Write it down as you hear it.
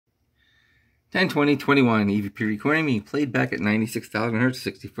10/20/21 EVP recording being played back at 96,000 Hz,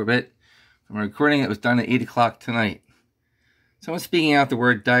 64-bit from a recording that was done at 8 o'clock tonight. Someone's speaking out the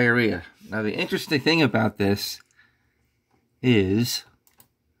word diarrhea. Now the interesting thing about this is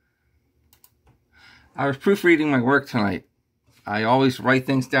I was proofreading my work tonight. I always write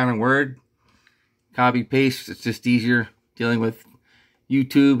things down in Word, copy paste. It's just easier dealing with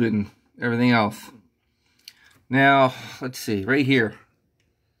YouTube and everything else. Now let's see, right here.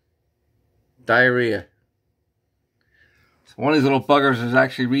 Diarrhea. So one of these little buggers is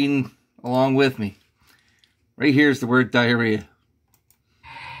actually reading along with me. Right here is the word diarrhea.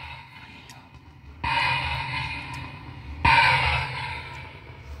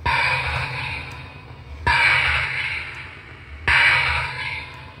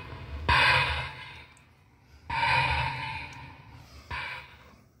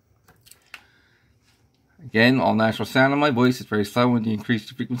 Again, all natural sound of my voice is very slow when you increase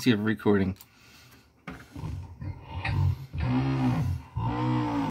the frequency of recording.